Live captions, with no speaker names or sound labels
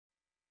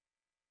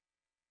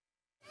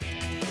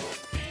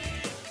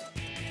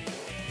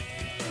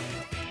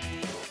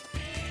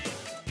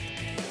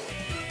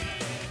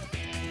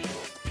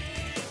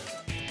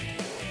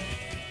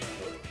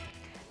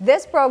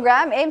This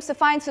program aims to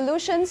find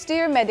solutions to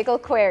your medical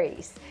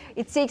queries.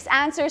 It seeks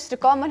answers to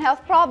common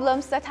health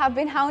problems that have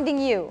been hounding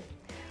you.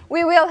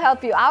 We will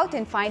help you out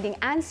in finding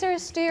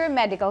answers to your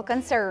medical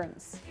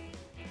concerns.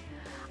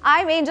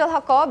 I'm Angel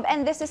Jacob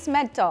and this is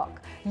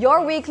MedTalk,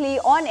 your weekly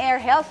on-air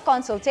health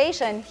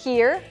consultation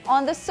here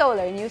on the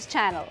Solar News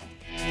Channel.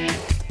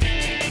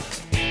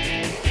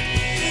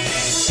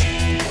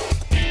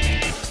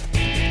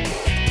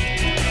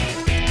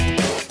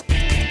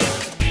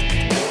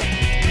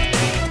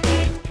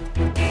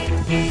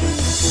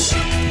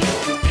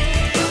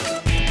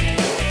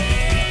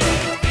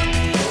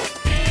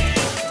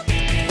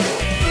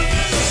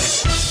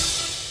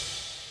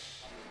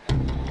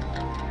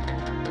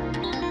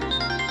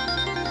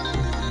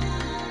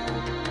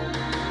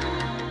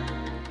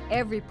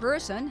 Every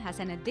person has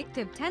an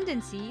addictive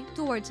tendency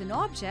towards an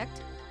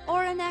object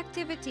or an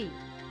activity.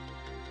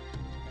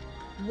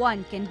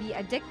 One can be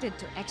addicted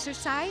to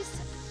exercise,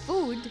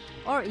 food,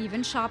 or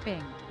even shopping.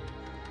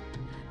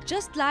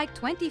 Just like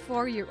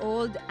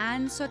 24-year-old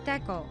Ann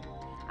Soteco,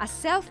 a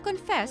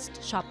self-confessed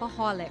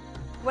shopaholic.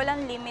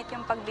 Walang limit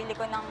yung pagbili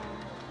ko ng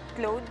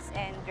clothes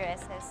and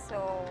dresses.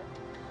 So,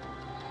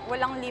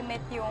 walang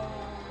limit yung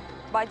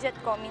budget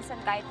ko.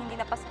 Minsan kahit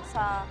hindi napasok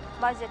sa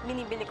budget,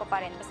 binibili ko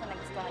pa rin basta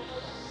nagustuhan ko.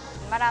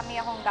 Marami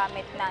akong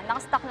gamit na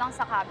nakastock lang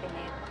sa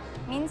cabinet.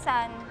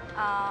 Minsan,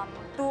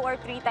 2 or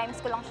 3 times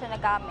ko lang siya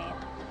nagamit.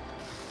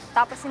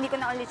 Tapos hindi ko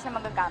na ulit siya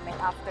magagamit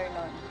after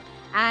nun.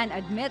 Anne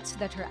admits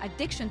that her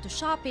addiction to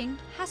shopping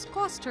has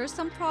caused her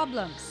some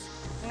problems.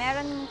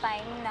 Meron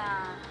time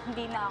na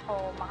hindi na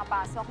ako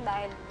makapasok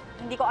dahil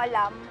hindi ko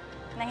alam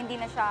na hindi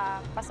na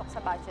siya pasok sa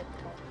budget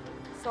ko.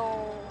 So,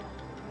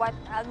 what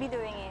I'll be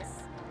doing is,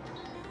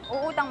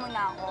 uutang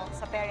muna ako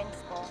sa parents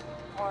ko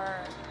or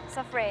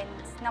sa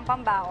friends ng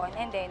pambaon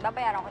and then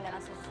babayaran ko na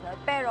lang sa susunod.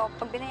 Pero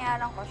pag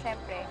binayaran ko,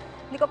 syempre,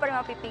 hindi ko pa rin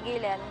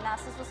mapipigilan na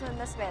sa susunod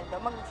na sweldo,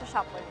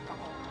 mag-shop ulit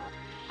ako.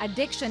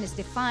 Addiction is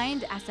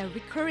defined as a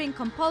recurring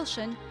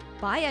compulsion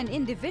by an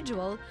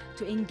individual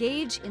to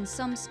engage in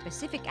some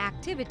specific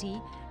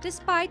activity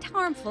despite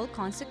harmful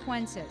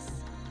consequences.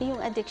 Yung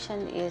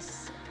addiction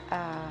is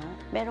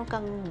meron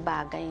kang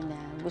bagay na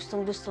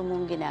gustong-gusto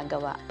mong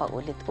ginagawa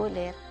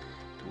paulit-ulit,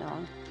 no?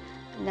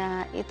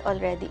 Na it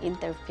already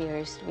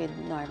interferes with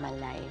normal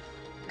life.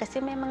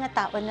 Kasi may mga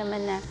tao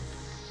naman na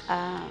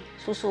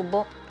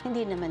susubok,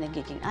 hindi naman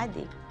nagiging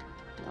addict,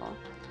 no?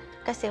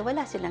 Kasi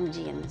wala silang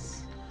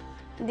genes.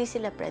 Hindi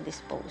sila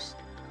predisposed,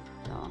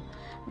 no?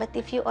 But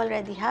if you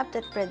already have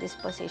that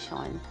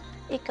predisposition,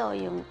 ikaw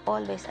yung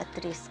always at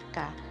risk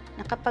ka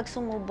na kapag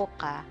sumubok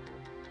ka,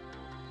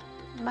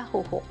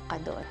 mahuhok ka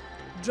doon.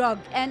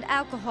 Drug and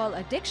alcohol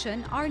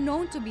addiction are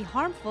known to be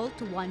harmful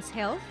to one's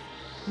health,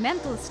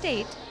 mental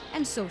state,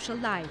 and social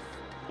life.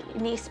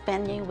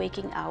 Ini-spend niya yung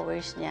waking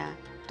hours niya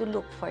to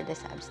look for the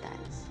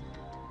substance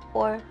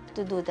or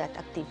to do that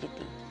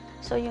activity.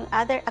 So yung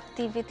other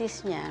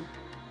activities niya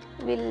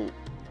will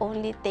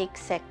only take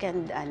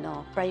second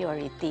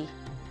priority.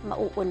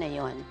 Mauuna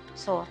yon.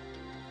 So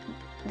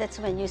that's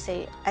when you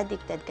say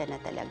addicted ka na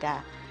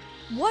talaga.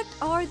 What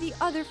are the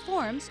other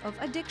forms of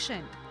addiction?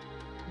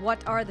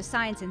 What are the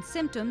signs and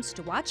symptoms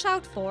to watch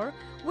out for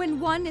when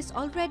one is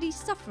already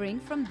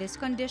suffering from this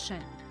condition?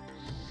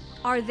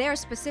 Are there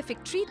specific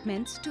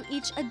treatments to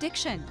each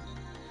addiction?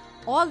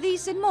 All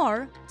these and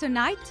more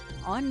tonight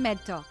on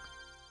MedTalk.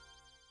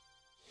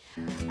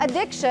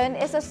 Addiction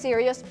is a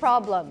serious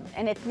problem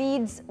and it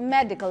needs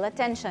medical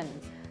attention.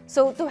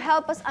 So to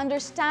help us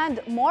understand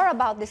more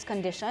about this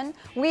condition,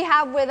 we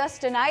have with us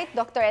tonight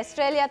Dr.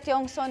 Estrella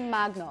Tiongson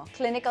Magno,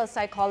 clinical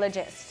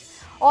psychologist.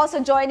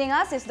 Also joining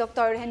us is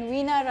Dr.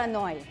 Henrina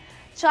Ranoy,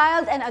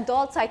 child and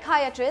adult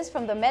psychiatrist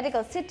from the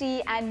Medical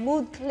City and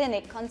Mood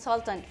Clinic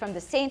consultant from the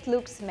St.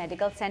 Luke's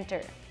Medical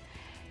Center.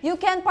 You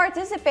can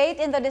participate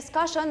in the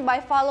discussion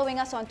by following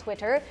us on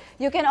Twitter.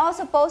 You can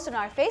also post on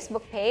our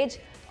Facebook page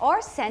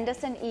or send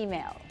us an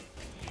email.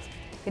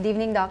 Good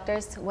evening,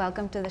 doctors.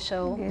 Welcome to the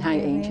show.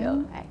 Hi,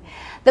 Angel. Hi.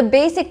 The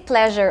basic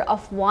pleasure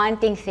of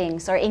wanting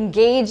things or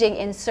engaging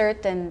in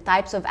certain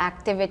types of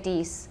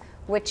activities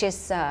which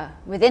is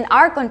within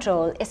our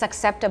control is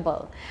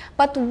acceptable.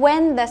 But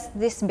when does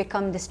this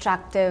become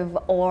destructive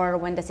or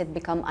when does it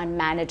become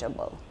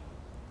unmanageable?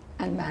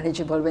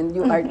 Unmanageable when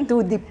you are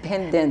too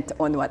dependent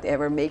on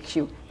whatever makes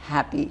you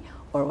happy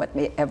or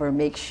whatever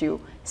makes you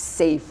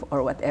safe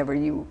or whatever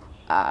you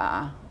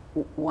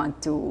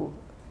want to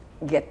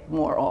get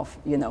more of,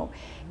 you know.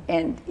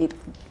 And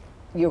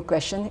your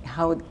question,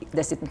 how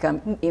does it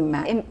become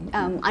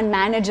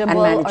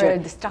unmanageable or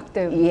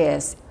destructive?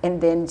 Yes,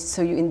 and then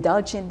so you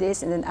indulge in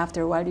this, and then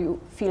after a while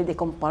you feel the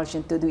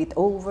compulsion to do it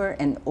over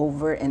and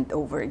over and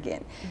over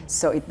again.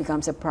 So it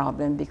becomes a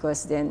problem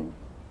because then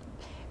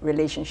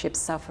relationships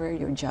suffer,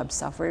 your job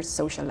suffers,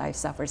 social life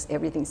suffers,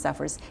 everything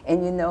suffers,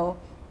 and you know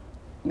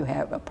you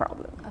have a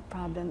problem. A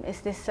problem.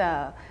 Is this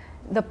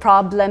the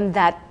problem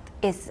that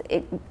is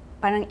it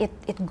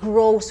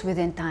grows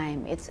within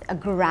time? It's a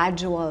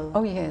gradual.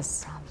 Oh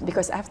yes, problem.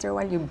 Because after a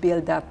while you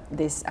build up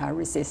this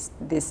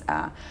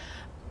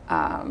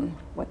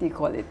what do you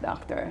call it,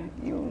 doctor?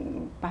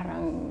 Yung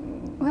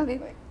parang... Well,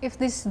 if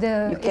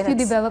you cannot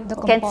develop the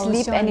You can't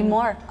compulsion... sleep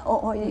anymore.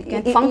 you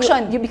can't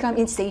function. You become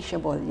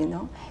insatiable, you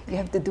know. You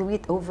have to do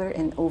it over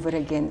and over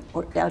again,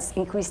 or else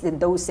increase the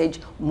dosage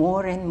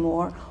more and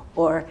more,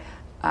 or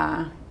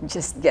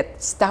just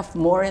get stuff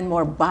more and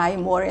more, buy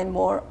more and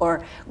more,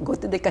 or go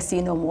to the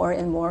casino more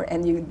and more,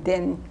 and you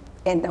then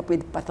end up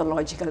with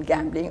pathological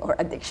gambling or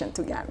addiction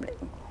to gambling.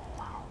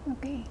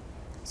 Okay.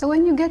 So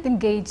when you get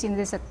engaged in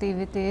these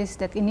activities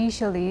that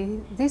initially,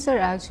 these are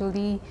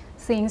actually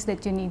things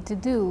that you need to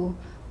do,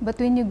 but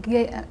when you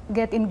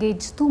get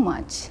engaged too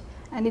much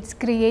and it's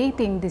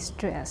creating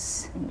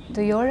distress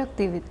to your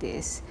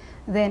activities,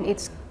 then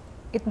it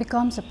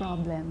becomes a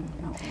problem.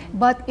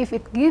 But if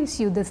it gives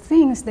you the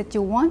things that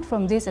you want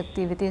from these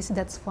activities,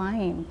 that's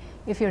fine.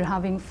 If you're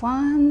having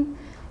fun,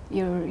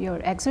 you're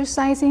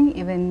exercising,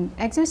 even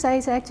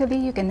exercise actually,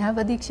 you can have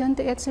addiction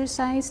to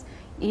exercise.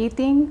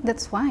 Eating,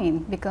 that's fine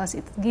because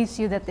it gives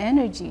you that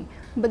energy.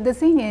 But the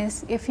thing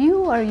is, if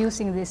you are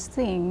using these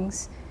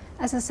things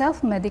as a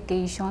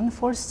self-medication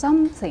for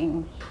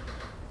something,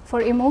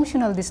 for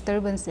emotional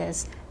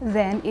disturbances,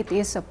 then it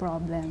is a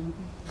problem.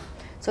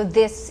 So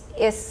this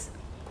is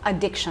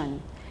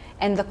addiction,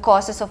 and the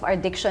causes of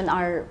addiction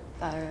are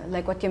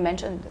like what you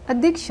mentioned.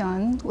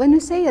 Addiction, when we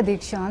say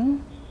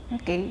addiction,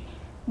 okay,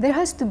 there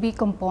has to be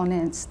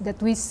components that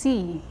we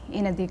see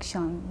in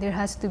addiction. There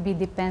has to be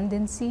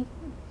dependency.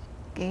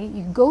 Okay,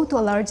 you go to a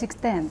large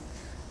extent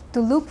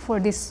to look for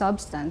this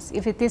substance,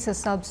 if it is a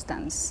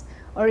substance,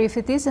 or if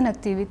it is an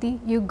activity,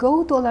 you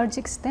go to a large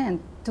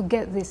extent to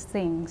get these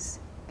things.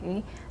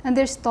 Okay, and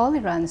there's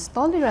tolerance.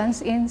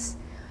 Tolerance is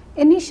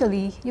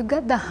initially you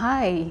got the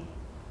high.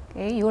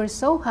 Okay, you are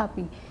so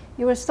happy,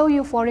 you are so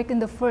euphoric in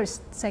the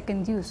first,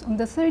 second use. On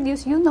the third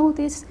use, you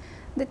notice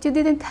that you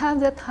didn't have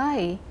that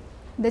high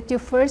that you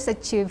first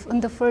achieved on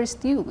the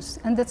first use,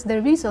 and that's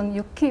the reason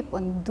you keep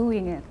on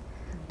doing it,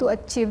 to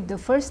achieve the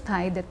first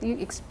high that you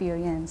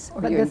experience.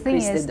 Or but you the thing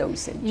increase is, the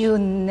dosage. you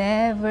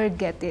never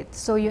get it.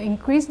 So you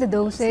increase the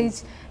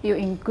dosage, you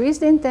increase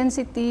the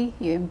intensity,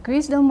 you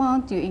increase the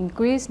amount, you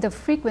increase the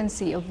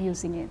frequency of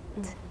using it.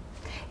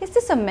 Is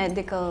this a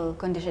medical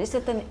condition? Is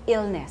it an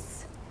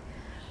illness?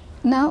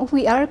 Now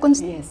we are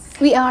Yes.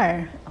 we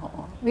are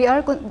Oo.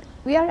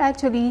 we are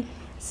actually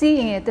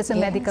seeing it as a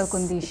medical Yes,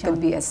 condition. It could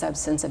be a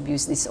substance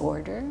abuse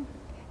disorder,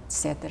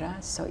 etc.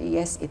 So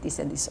yes, it is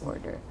a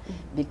disorder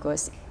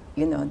because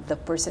you know the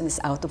person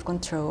is out of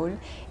control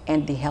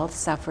and the health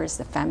suffers,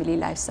 the family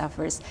life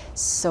suffers,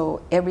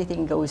 so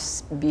everything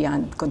goes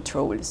beyond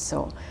control.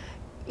 So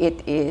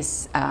it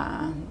is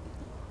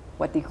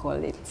what do you call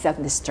it?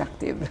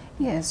 Self-destructive.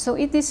 Yes, so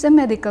it is a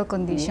medical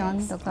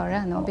condition, Yes. Dr.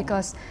 Rano,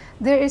 because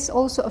there is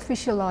also a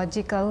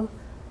physiological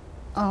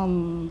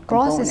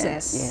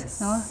processes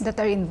yes. no, that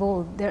are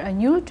involved. There are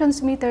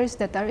neurotransmitters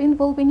that are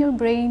involved in your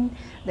brain.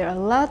 There are a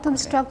lot of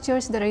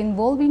structures that are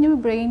involved in your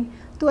brain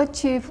to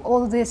achieve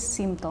all these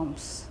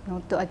symptoms,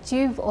 to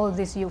achieve all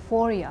this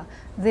euphoria,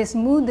 this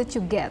mood that you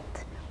get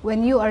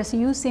when you are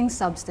using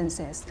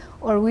substances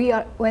or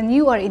when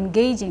you are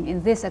engaging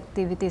in these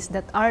activities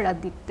that are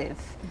addictive.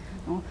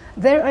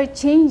 There are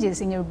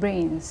changes in your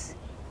brains,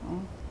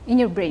 in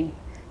your brain.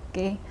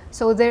 Okay,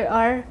 so there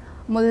are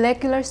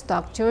molecular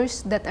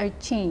structures that are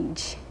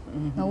changed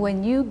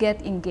when you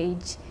get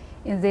engaged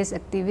in these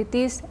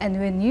activities and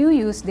when you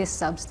use these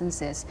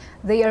substances.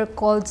 They are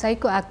called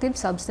psychoactive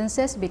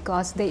substances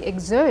because they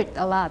exert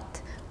a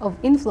lot of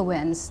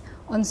influence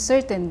on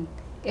certain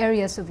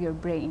areas of your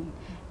brain.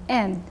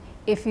 And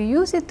if you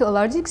use it to a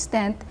large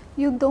extent,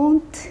 you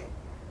don't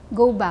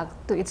go back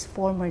to its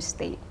former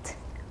state.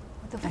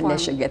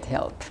 Unless you get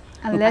help.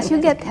 Unless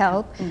you get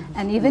help,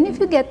 and even if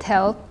you get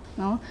help,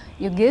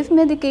 you give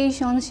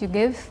medications, you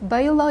give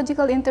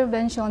biological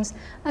interventions.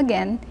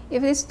 Again,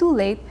 if it's too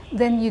late,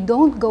 then you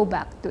don't go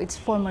back to its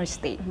former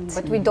state.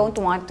 But we don't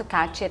want to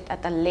catch it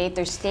at a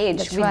later stage.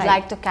 That's We'd right.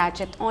 like to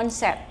catch it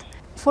onset.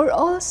 For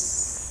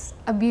us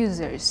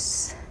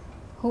abusers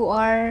who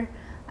are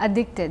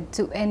addicted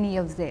to any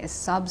of this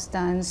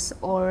substance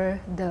or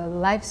the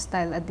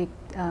lifestyle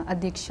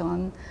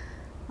addiction,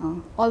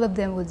 all of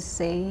them would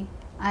say,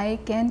 I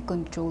can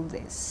control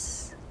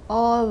this.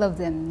 All of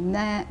them,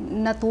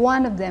 not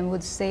one of them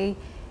would say,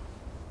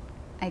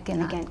 I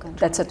cannot. control.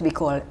 That's what we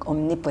call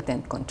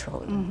omnipotent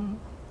control.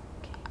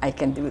 I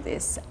can do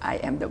this. I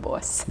am the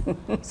boss.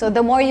 So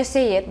the more you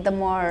say it, the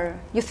more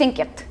you think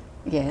it.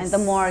 Yes. And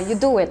the more you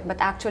do it, but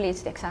actually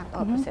it's the exact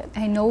opposite.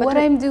 I know But what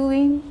I'm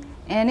doing.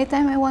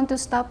 Anytime I want to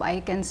stop,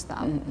 I can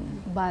stop.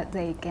 But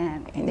they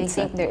can't. And They it's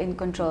think not- they're in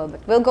control.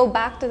 But we'll go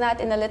back to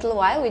that in a little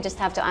while. We just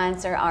have to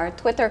answer our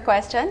Twitter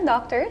question,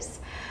 doctors.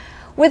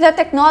 With the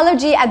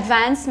technology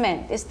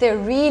advancement, is there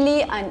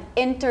really an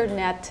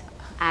internet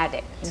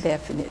addict?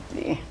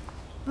 Definitely.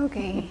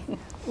 Okay.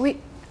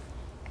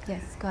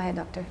 Yes, go ahead,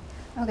 doctor.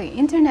 Okay,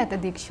 internet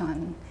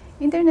addiction.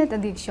 Internet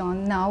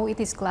addiction, now it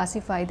is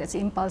classified as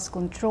impulse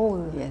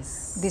control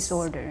Yes.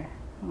 disorder.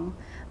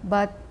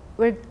 But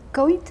we're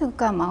going to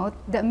come out,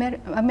 the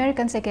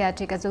American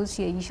Psychiatric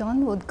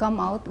Association would come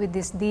out with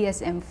this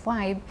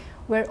DSM-5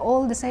 where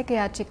all the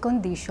psychiatric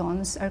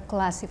conditions are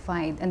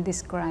classified and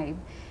described.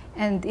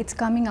 And it's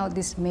coming out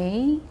this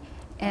May,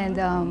 and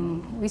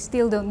we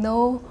still don't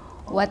know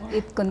what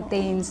it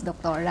contains,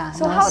 Doctora.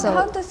 So,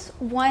 how does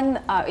one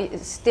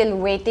is still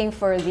waiting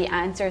for the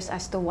answers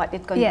as to what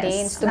it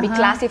contains to be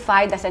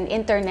classified as an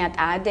internet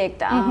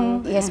addict?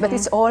 Yes, but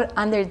it's all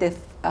under the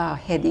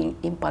heading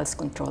impulse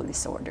control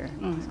disorder.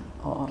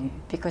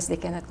 Because they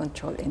cannot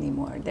control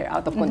anymore. They're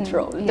out of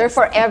control. They're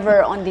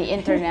forever on the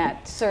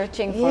internet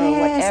searching for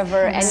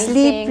whatever,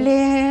 anything.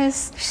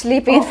 Sleepless.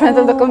 Sleeping in front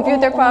of the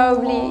computer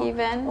probably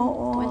even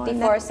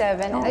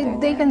 24/7.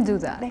 They can do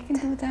that. They can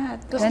do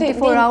that.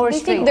 24 hours they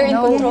straight. think they're in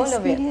control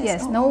of it.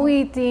 Yes, no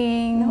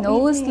eating,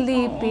 no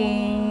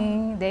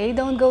sleeping. They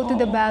don't go to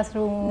the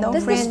bathroom. No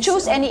Does this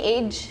choose any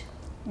age?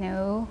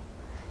 No.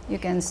 You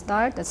can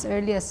start as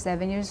early as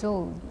 7 years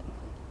old.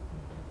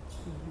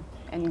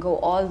 And go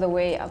all the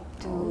way up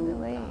to All the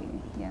way,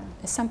 yeah.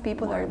 Some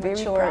people more are very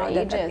mature proud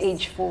that at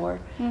ages. age 4,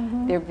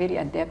 they're very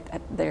adept at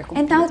their computers.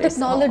 And now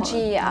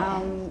technology,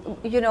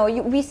 you know,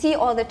 we see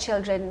all the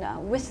children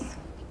with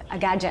a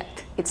gadget.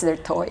 It's their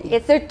toy.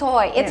 It's their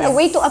toy. It's a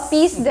way to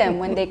appease them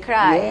when they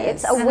cry.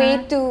 It's a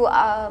way to,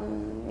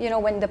 you know,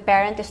 when the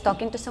parent is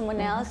talking to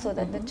someone else so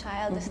that the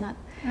child does not,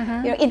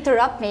 you know,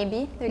 interrupt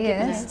maybe.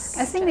 Yes,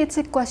 I think it's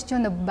a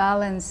question of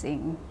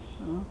balancing.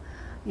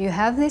 You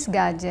have this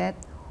gadget.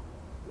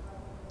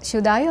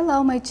 Should I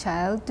allow my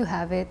child to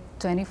have it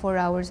 24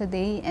 hours a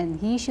day and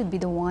he should be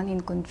the one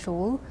in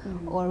control?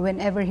 Or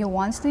whenever he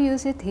wants to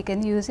use it, he can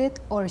use it?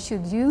 Or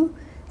should you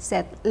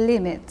set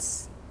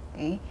limits?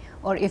 Okay?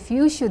 Or if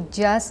you should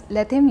just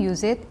let him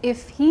use it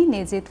if he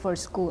needs it for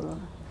school.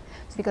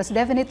 Because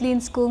definitely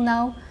in school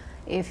now,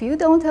 if you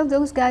don't have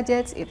those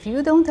gadgets, if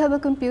you don't have a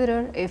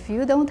computer, if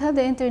you don't have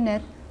the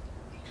internet,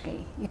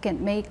 okay, you can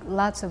make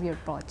lots of your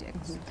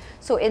projects.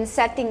 So in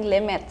setting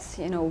limits,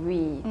 you know,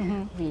 we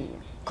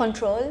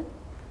control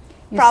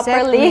You properly.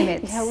 set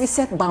limits. Yeah, we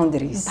set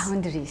boundaries.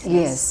 Boundaries.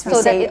 Yes, we So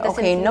that say, it doesn't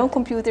okay, feel- no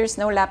computers,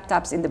 no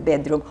laptops in the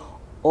bedroom,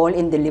 all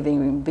in the living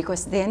room,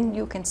 because then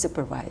you can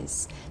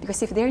supervise.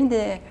 Because if they're in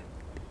the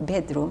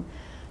bedroom,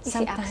 Easy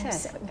sometimes,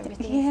 access,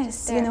 everything is yes,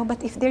 just you there. know,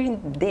 but if they're in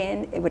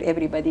den where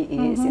everybody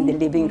is in the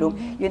living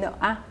room, you know,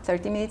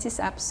 30 minutes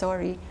is up,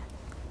 sorry,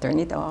 turn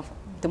it off.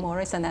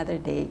 Tomorrow is another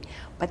day.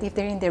 But if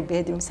they're in their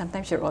bedroom,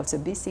 sometimes you're also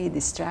busy,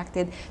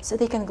 distracted, so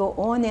they can go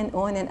on,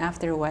 and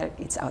after a while,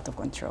 it's out of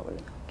control.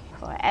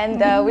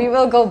 And we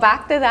will go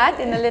back to that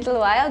in a little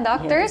while.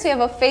 Doctors, we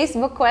have a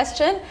Facebook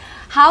question.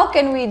 How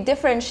can we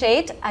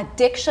differentiate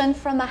addiction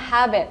from a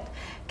habit?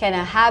 Can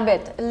a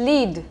habit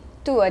lead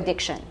to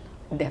addiction?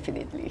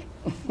 Definitely.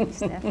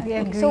 Definitely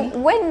agree. So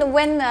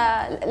when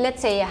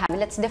let's say a habit,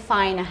 let's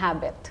define a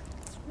habit.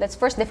 Let's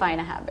first define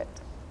a habit.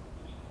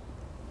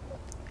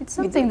 It's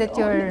something that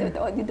you're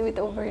you do it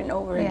over and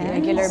over yeah, again.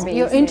 regular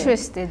you're basis.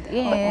 interested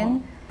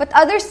in. But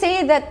others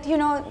say that, you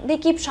know, they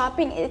keep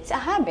shopping, it's a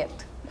habit.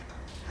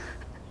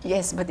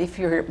 Yes, but if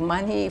your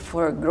money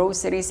for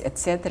groceries,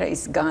 etc.,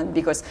 is gone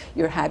because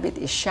your habit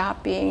is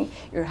shopping,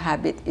 your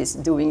habit is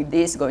doing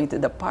this, going to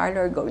the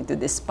parlor, going to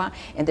the spa,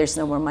 and there's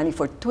no more money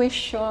for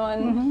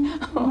tuition,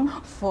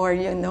 for,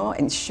 you know,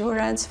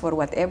 insurance, for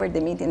whatever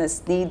the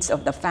maintenance needs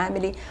of the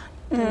family.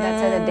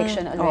 That's an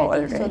addiction already. So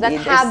already that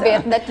there's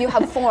habit that you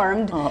have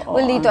formed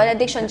will lead to an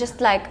addiction, just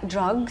like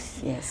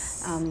drugs,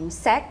 Yes.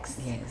 sex,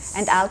 Yes.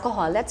 and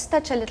alcohol. Let's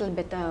touch a little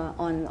bit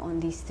on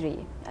these three.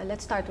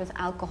 Let's start with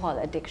alcohol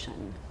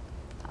addiction.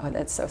 Oh,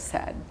 that's so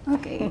sad.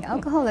 Okay,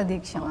 alcohol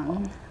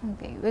addiction.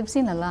 Okay, we've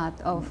seen a lot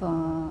of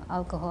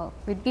alcohol,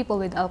 with people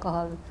with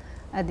alcohol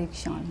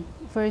addiction.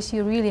 First,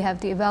 you really have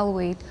to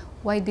evaluate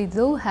why they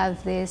do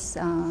have this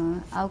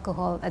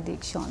alcohol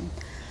addiction.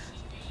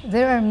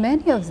 There are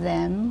many of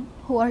them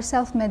who are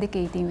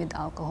self-medicating with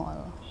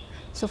alcohol.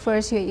 So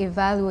first, you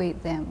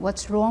evaluate them.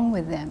 What's wrong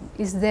with them?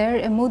 Is there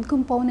a mood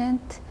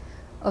component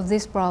of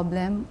this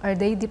problem? Are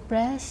they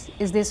depressed?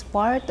 Is this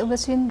part of a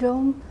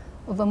syndrome,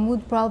 of a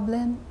mood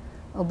problem,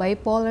 a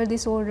bipolar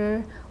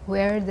disorder,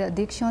 where the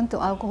addiction to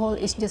alcohol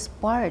is just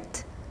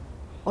part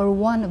or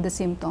one of the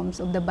symptoms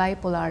of the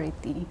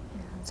bipolarity?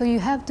 So you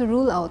have to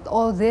rule out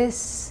all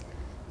these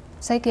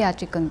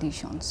psychiatric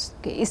conditions.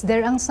 Okay, is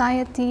there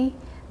anxiety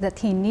that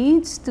he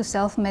needs to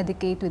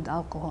self-medicate with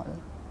alcohol?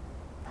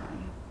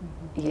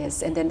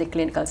 Yes, and then the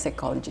clinical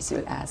psychologist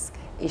will ask,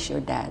 is your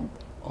dad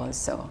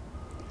also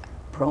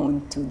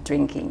prone to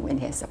drinking when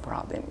he has a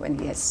problem, when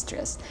he has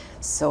stress?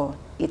 So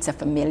it's a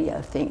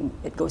familial thing.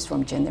 It goes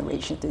from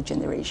generation to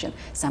generation.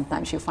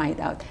 Sometimes you find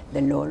out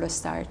the lolo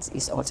starts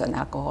is also an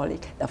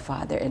alcoholic, the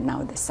father, and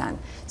now the son.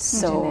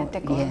 So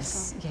Genetic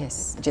yes, also.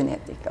 yes,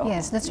 genetic.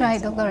 Yes, that's right,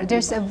 Doctor.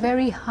 There's a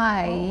very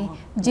high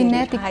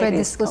genetic high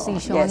risk,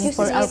 predisposition yes.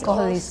 for You see it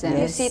alcoholism.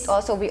 You see it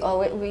also,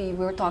 we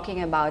were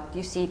talking about,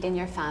 you see it in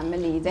your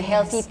family, the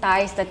healthy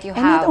ties that you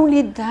And have. not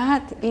only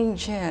that,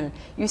 Angel,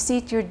 you see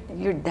it,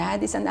 your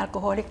dad is an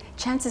alcoholic,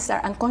 chances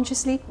are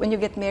unconsciously when you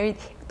get married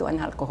to an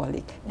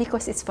alcoholic,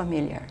 because it's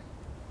familiar.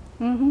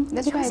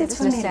 That's Because right. it's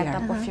the familiar.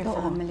 setup of your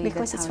Oo, family,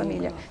 because that's it's how you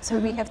familiar. grow. So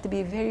we have to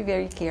be very,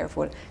 very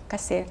careful.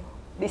 Kasi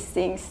these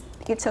things,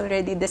 it's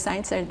already, the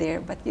signs are there,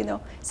 but you know,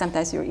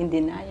 sometimes you're in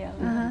denial.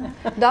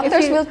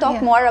 Doctors you- will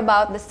talk yeah. more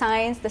about the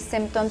signs, the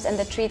symptoms, and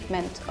the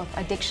treatment of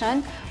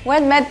addiction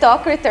when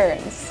MedTalk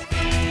returns.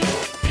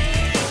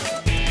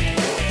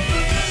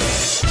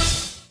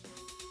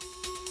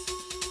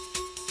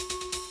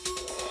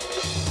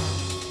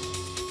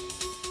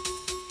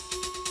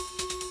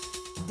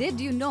 Did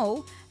you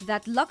know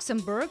that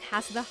Luxembourg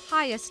has the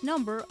highest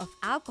number of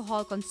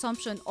alcohol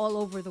consumption all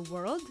over the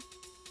world?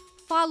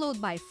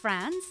 Followed by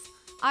France,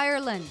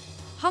 Ireland,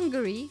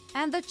 Hungary,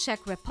 and the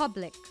Czech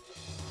Republic.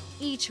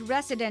 Each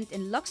resident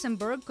in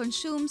Luxembourg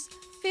consumes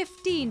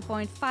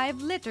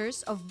 15.5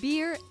 liters of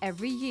beer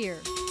every year.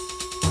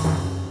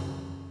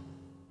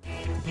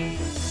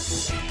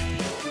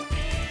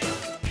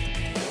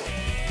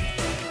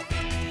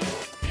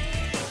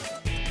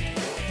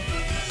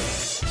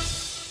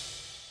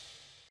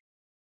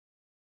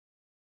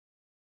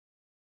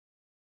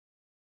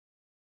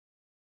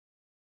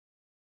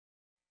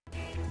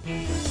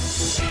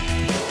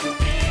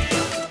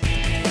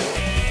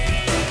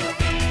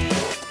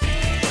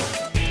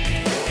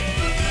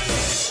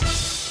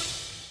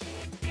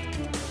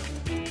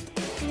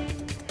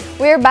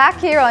 We're back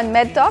here on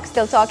MedTalk,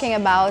 still talking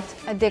about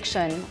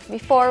addiction.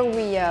 Before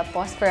we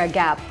paused for a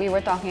gap, we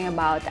were talking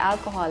about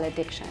alcohol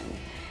addiction.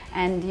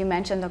 And you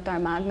mentioned, Dr.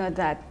 Magno,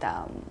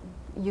 that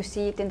you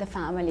see it in the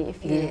family.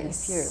 If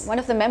you're one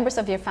of the members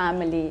of your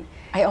family,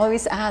 I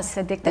always ask,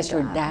 addicted does to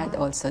your dad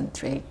alcohol. also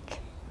drink?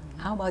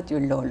 How about your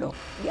lolo?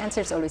 The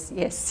answer is always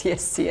yes,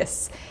 yes,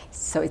 yes.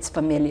 So it's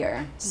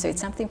familiar. So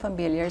it's something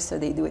familiar, so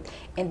they do it.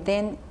 And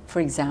then,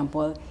 for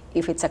example,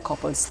 if it's a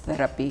couples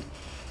therapy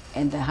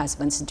and the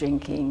husband's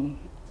drinking,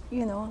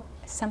 you know,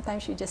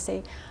 sometimes you just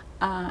say,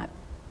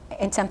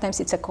 and sometimes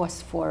it's a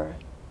cause for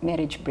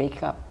marriage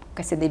breakup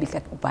kasi they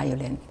become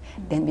violent.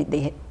 Then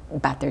they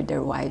batter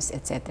their wives,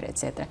 etc.,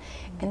 etc.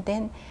 And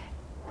then,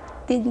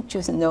 didn't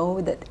you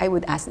know that, I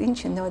would ask,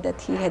 didn't you know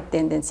that he had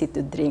tendency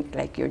to drink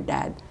like your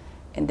dad?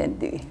 And then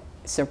the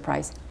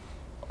surprise,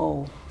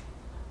 oh,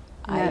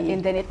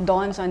 and then it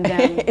dawns on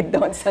them. it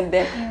dawns on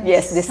them.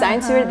 Yes, the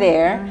signs were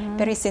there,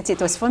 but since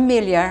it was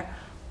familiar,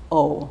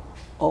 oh,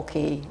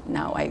 okay,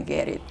 now I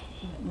get it.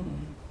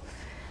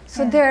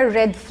 So there are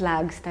red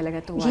flags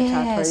talaga to watch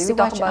out for. Yes, We to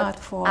talk watch about out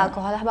for.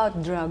 alcohol. How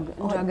about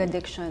drug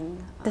addiction?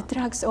 The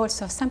drugs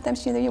also,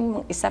 sometimes, you know,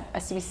 yung isa,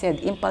 as we said,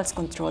 impulse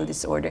control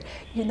disorder,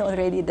 you know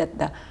already that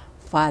the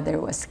father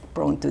was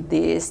prone to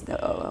this, the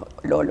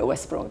lolo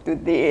was prone to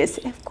this.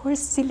 Of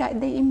course,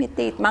 they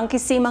imitate. Monkey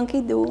see,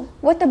 monkey do.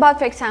 What about,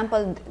 for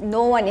example,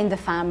 no one in the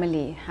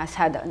family has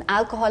had an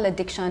alcohol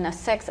addiction, a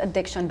sex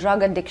addiction,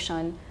 drug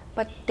addiction,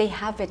 but they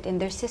have it in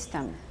their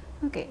system?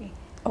 Okay.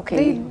 Okay.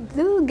 They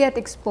do get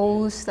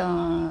exposed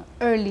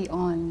early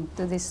on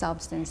to these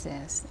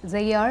substances.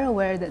 They are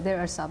aware that there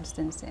are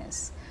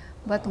substances.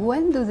 But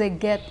when do they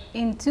get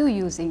into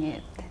using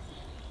it?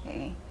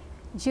 Okay.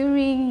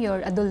 During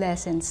your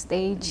adolescent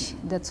stage,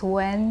 that's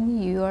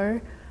when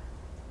your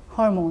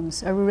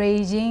hormones are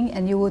raging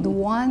and you would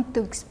want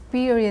to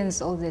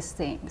experience all these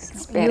things.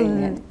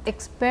 Experiment. You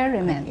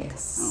experiment.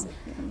 Yes.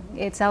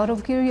 It's out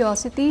of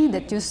curiosity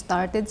that you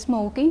started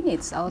smoking.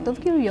 It's out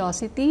of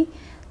curiosity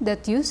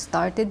that you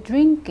started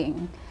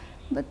drinking.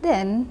 But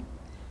then,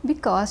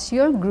 because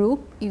your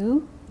group,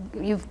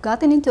 you've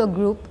gotten into a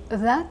group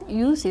that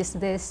uses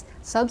these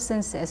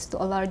substances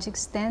to a large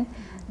extent,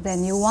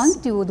 then you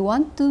would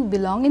want to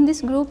belong in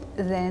this group,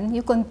 then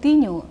you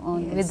continue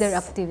on with their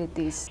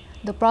activities.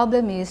 The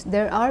problem is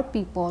there are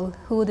people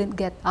who wouldn't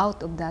get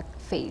out of that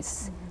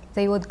phase.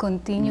 They would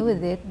continue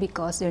with it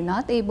because they're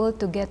not able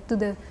to get to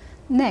the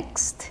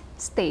next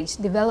stage,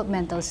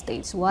 developmental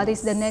stage. What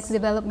is the next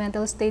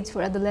developmental stage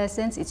for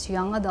adolescents? It's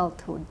young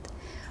adulthood.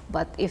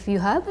 But if you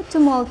have a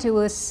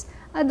tumultuous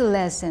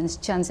adolescence,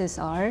 chances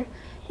are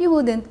you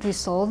wouldn't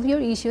resolve your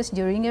issues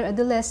during your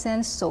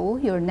adolescence, so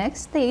your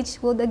next stage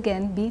would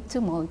again be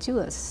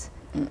tumultuous.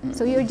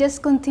 So you're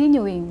just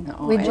continuing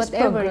with it's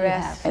whatever you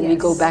progress. have. And we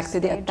go Yes. back to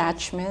the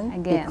attachment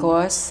Again.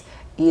 because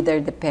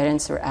either the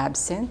parents are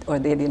absent or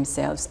they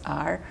themselves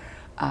are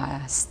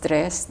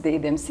stressed, they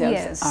themselves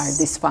Yes. are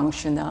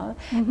dysfunctional,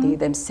 they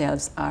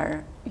themselves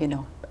are, you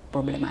know,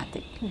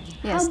 problematic.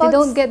 Yes, How they about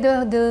don't get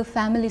the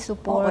family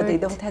support. Or they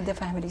don't have the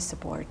family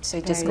support, so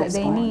it just That goes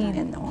they on need.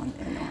 and on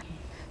and on.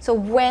 So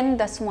when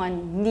does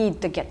one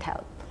need to get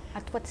help?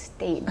 At what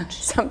stage?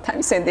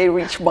 Sometimes when they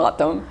reach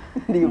bottom,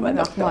 di ba,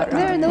 Doctor?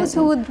 There are those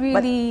who would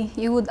really,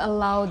 you would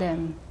allow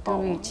them to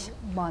reach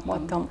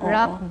bottom, oo.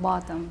 rock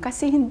bottom.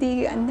 Kasi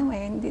hindi,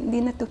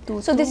 hindi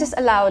natututo. So this is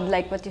allowed,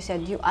 like what you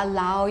said, you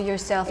allow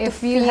yourself to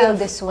If you feel have-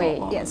 this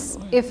way. Yes,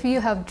 if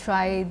you have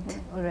tried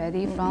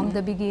already from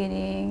the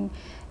beginning,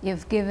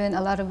 you've given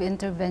a lot of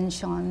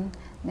intervention,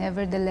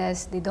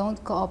 nevertheless, they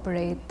don't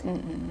cooperate,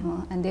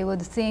 and they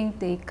would think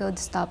they could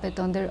stop it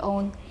on their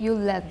own, you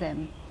let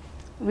them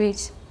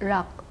reach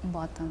rock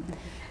bottom.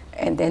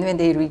 And then when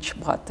they reach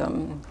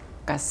bottom,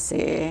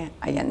 kasi,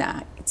 ayan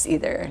na, it's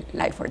either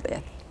life or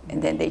death.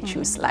 and then they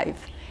choose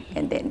life,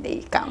 and then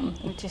they come.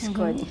 Which is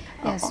good.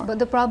 Yes, but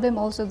the problem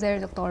also there,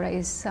 Doctora,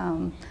 is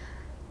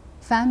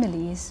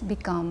families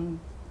become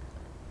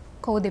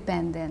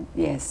codependent.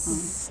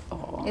 Yes.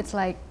 It's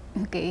like,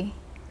 okay,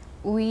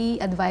 we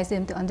advise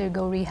them to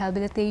undergo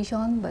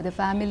rehabilitation, but the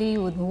family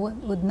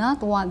would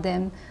not want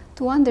them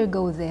to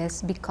undergo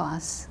this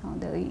because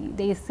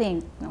they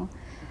think,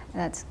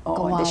 that's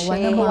the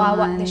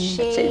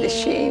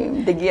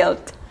shame, the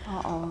guilt.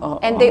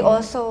 And they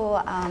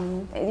also,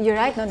 you're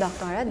right, no,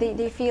 Doctora,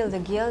 they feel the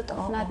guilt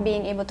of not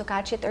being able to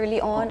catch it early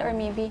on, or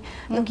maybe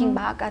looking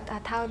back at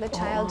how the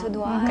childhood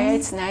was. Okay,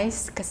 it's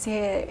nice because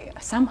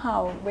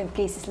somehow when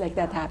cases like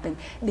that happen,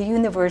 the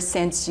universe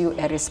sends you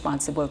a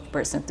responsible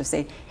person to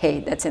say,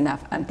 hey, that's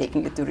enough, I'm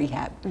taking you to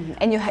rehab.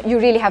 And you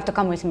really have to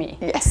come with me.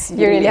 Yes,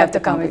 you really have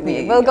to come with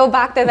me. We'll go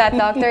back to that,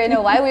 Doctor, in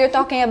a while. We were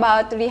talking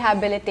about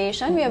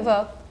rehabilitation. We have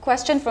a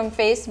question from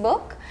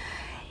Facebook.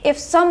 If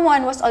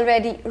someone was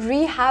already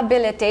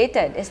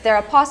rehabilitated, is there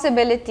a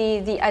possibility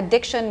the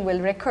addiction will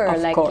recur,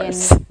 like in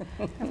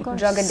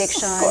drug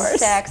addiction,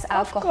 sex,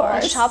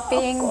 alcohol,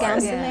 shopping,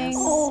 gambling?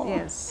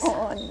 Yes.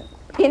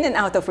 In and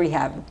out of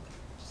rehab.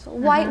 So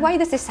why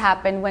does this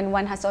happen when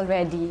one has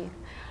already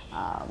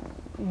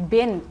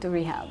been to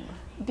rehab?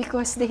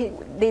 Because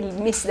they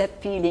miss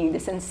that feeling, the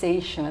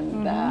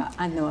sensation,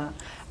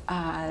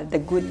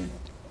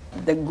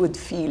 the good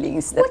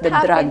feelings that the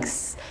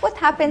drugs. What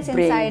happens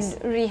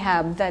inside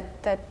rehab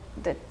that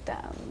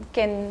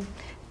can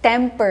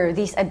temper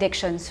these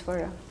addictions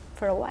for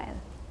a while?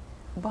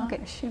 Okay.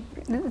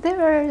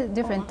 There are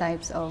different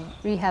types of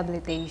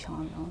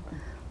rehabilitation.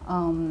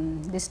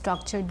 The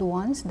structured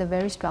ones, the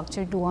very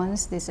structured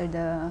ones. These are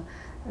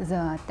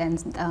the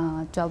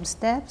 10, 12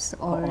 steps,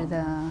 or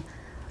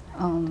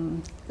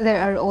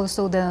there are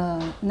also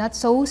the not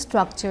so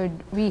structured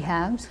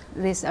rehabs.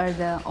 These are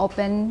the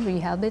open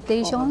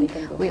rehabilitation.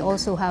 We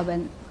also have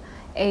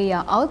a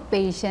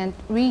outpatient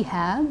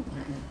rehab,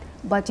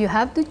 but you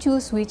have to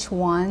choose which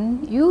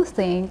one you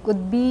think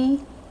would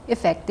be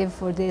effective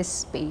for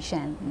this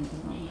patient.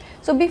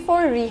 So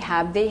before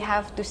rehab, they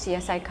have to see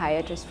a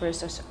psychiatrist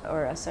first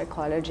or a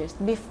psychologist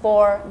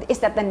before. Is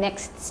that the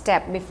next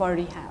step before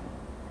rehab?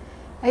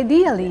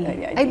 Ideally,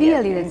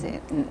 that's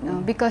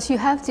it. Because you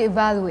have to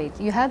evaluate,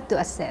 you have to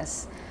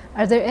assess,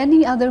 are there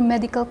any other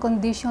medical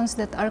conditions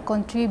that are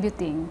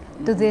contributing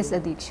to this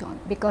addiction?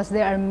 Because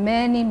there are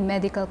many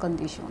medical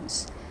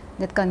conditions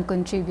that can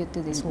contribute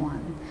to this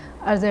one.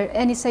 Are there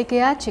any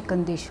psychiatric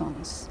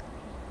conditions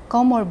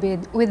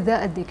comorbid with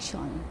the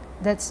addiction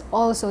that's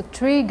also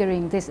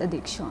triggering this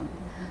addiction?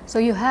 So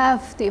you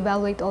have to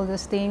evaluate all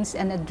those things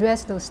and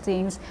address those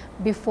things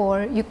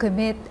before you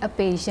commit a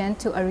patient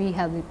to a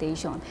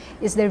rehabilitation.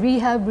 Is the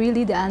rehab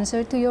really the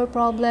answer to your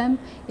problem?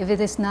 If it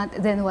is not,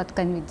 then what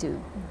can we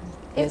do?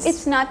 If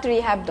it's not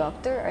rehab,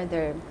 doctor, are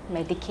there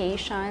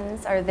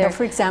medications? Are there,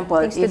 for example,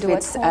 if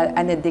it's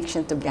an an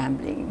addiction to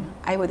gambling,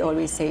 I would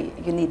always say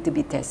you need to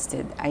be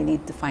tested. I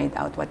need to find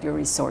out what your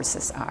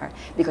resources are,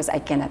 because I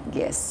cannot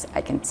guess.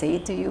 I can say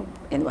it to you,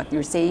 and what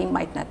you're saying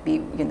might not be,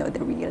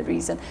 the real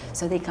reason.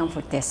 So they come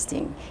for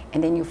testing,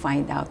 and then you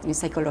find out yung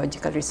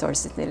psychological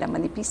resources nila,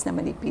 manipis na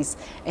manipis,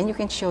 and you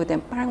can show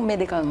them parang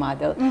medical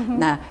model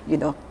na,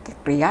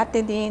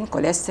 creatinine,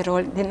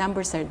 cholesterol, the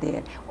numbers are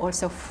there.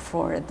 Also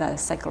for the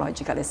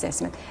psychological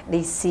assessment,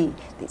 they see.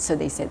 So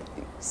they said,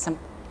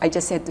 I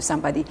just said to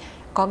somebody,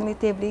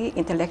 cognitively,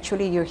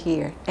 intellectually, you're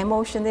here.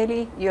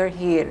 Emotionally, you're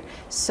here.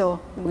 So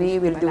we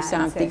will do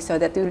something so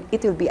that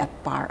it will be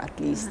at par at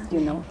least,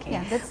 Okay.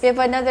 Yeah, we have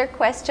another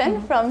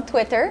question from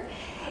Twitter.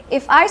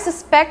 If I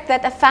suspect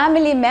that a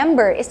family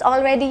member is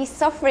already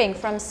suffering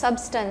from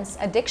substance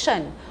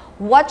addiction,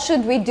 what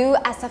should we do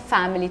as a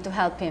family to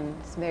help him?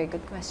 It's a very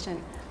good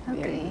question.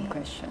 Okay. Very good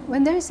question.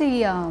 When there's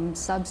a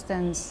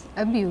substance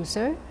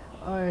abuser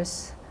or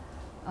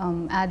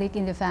addict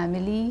in the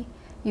family,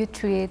 you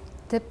treat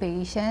the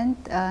patient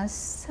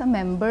as a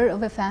member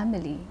of a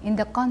family, in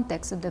the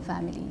context of the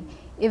family.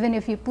 Even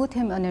if you put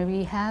him on a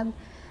rehab,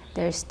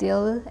 there's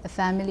still a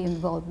family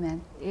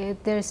involvement.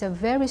 There's a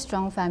very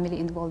strong family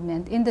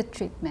involvement in the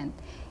treatment.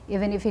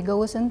 Even if he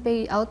goes on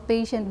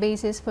outpatient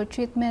basis for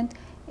treatment,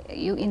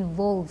 you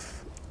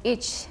involve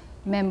each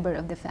member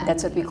of the family.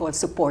 That's what we call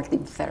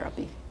supportive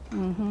therapy.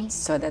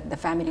 So that the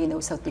family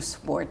knows how to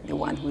support the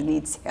one who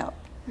needs help.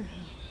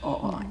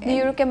 Do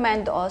you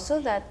recommend also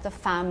that the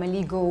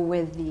family go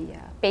with the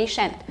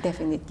patient?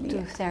 Definitely.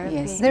 To therapy?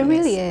 Yes. There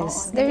really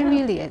is. There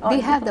really is. They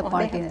have the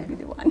partner.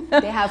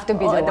 They have to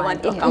be the one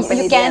to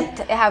accompany You can't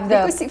have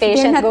the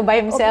patient go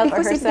by himself or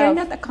herself. Because if they're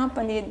not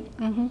accompanied,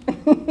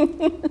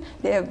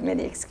 they have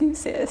many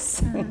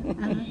excuses.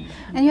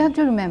 And you have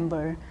to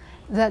remember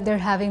that they're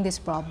having these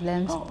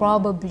problems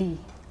probably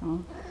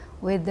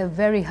with a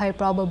very high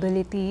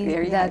probability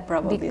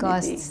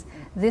because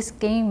this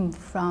came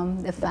from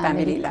the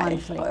family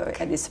conflict. Life, or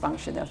a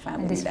dysfunctional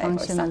family life, or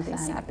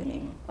something's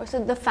happening.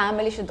 So the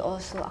family should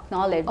also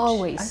acknowledge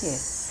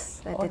always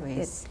that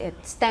it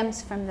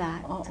stems from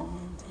that.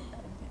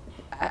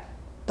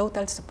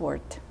 Total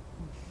support.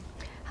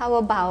 How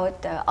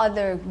about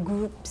other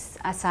groups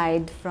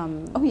aside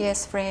from... Oh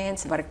yes,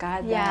 friends,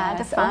 barkadas. Yeah,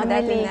 the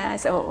family.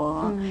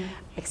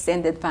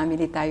 Extended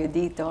family tayo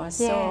dito.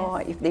 So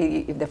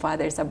Yes. if the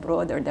father is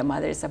abroad or the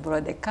mother is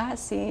abroad, the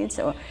cousins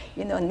or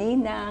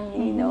ninang,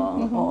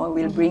 ninong,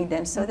 we'll bring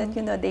them so that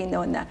they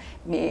know na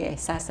may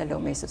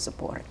sasalo, may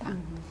susuporta.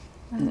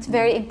 It's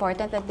very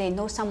important that they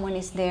know someone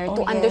is there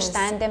to yes,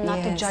 understand them, not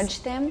to yes.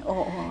 judge them.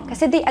 Oo.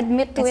 Kasi they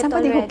admit to And it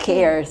somebody already. who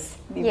cares.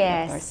 di ba?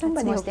 Yes, Or that's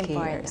somebody who most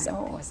cares.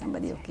 important.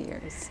 Somebody who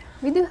cares.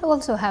 We do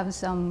also have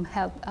some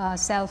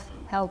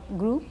self-help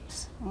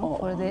groups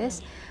for this.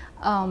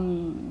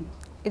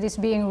 It is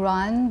being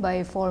run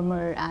by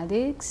former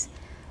addicts,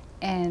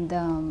 and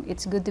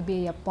it's good to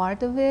be a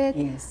part of it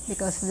Yes.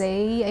 because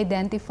they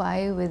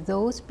identify with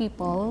those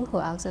people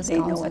who access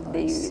They know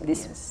counselors. what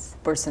this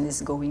person is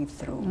going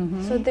through.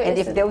 So there And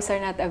is if those are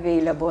not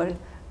available,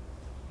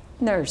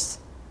 nurse,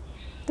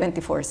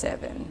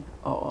 24/7.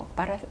 Oo,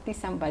 para at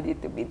least somebody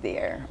to be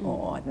there.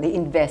 Oo, they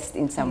invest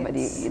in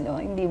somebody, Yes.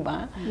 hindi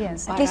ba?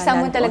 Yes. At least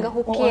someone talaga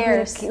who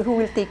cares. Who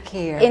will take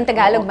care. in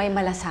Tagalog, Oo. may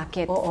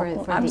malasakit Oo, for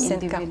kung the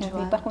absent ka, individual.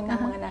 kung di ba kung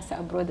mga nasa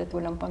abroad at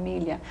walang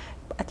pamilya,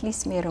 at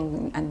least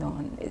merong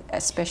a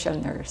special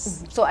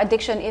nurse. So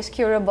addiction is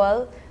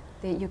curable.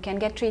 You can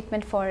get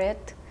treatment for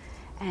it.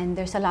 And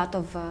there's a lot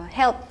of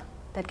help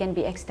that can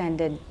be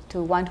extended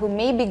to one who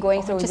may be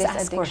going through just this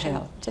ask for addiction.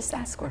 help. Just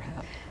ask for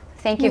help.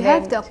 Thank You you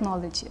have very to much.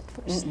 acknowledge it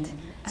first.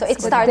 So it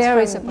But starts there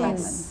from is a problem.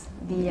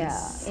 the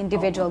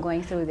individual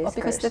going through this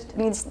Because first. that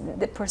means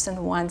the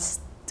person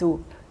wants to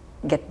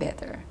get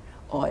better.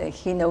 Or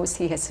he knows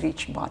he has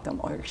reached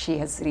bottom or she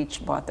has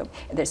reached bottom.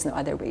 And there's no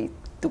other way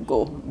to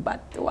go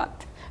but what?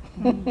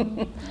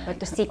 But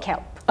to seek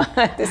help.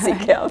 To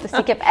seek help. To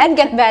seek help and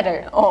get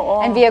better.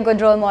 Oo. And be a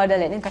good role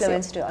model and Kasi-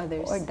 influence to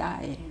others. Or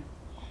die.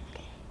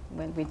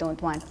 When we don't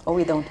want. Oh,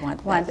 we don't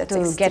want Want that. to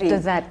That's get to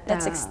extreme. that,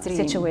 That's extreme.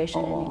 situation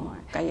Oo. anymore.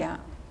 Kaya,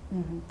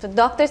 So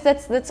doctors,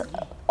 that's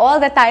all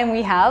the time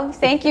we have.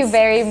 Thank you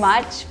very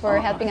much for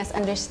helping us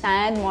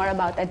understand more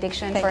about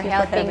addiction, Thank for you for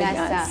helping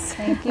having us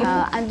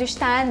us.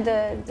 understand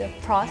the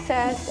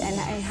process and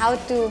how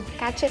to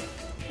catch it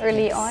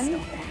early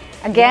on.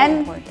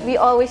 Again, important. we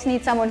always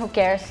need someone who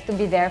cares to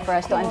be there for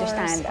us to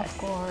understand us.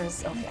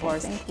 Of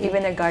course.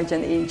 Even a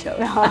guardian angel.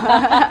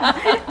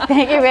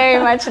 Thank you very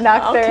much,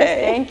 doctors.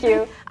 Okay. Thank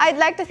you. I'd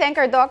like to thank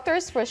our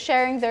doctors for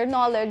sharing their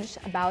knowledge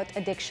about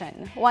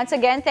addiction. Once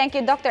again, thank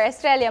you, Dr.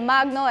 Estrella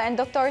Magno and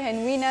Dr.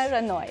 Henwina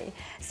Ranoy.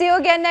 See you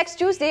again next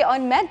Tuesday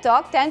on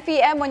MedTalk, 10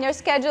 p.m. on your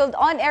scheduled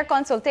on-air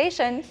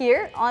consultation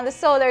here on the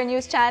Solar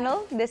News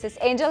Channel. This is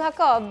Angel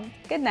Jacob.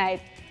 Good night.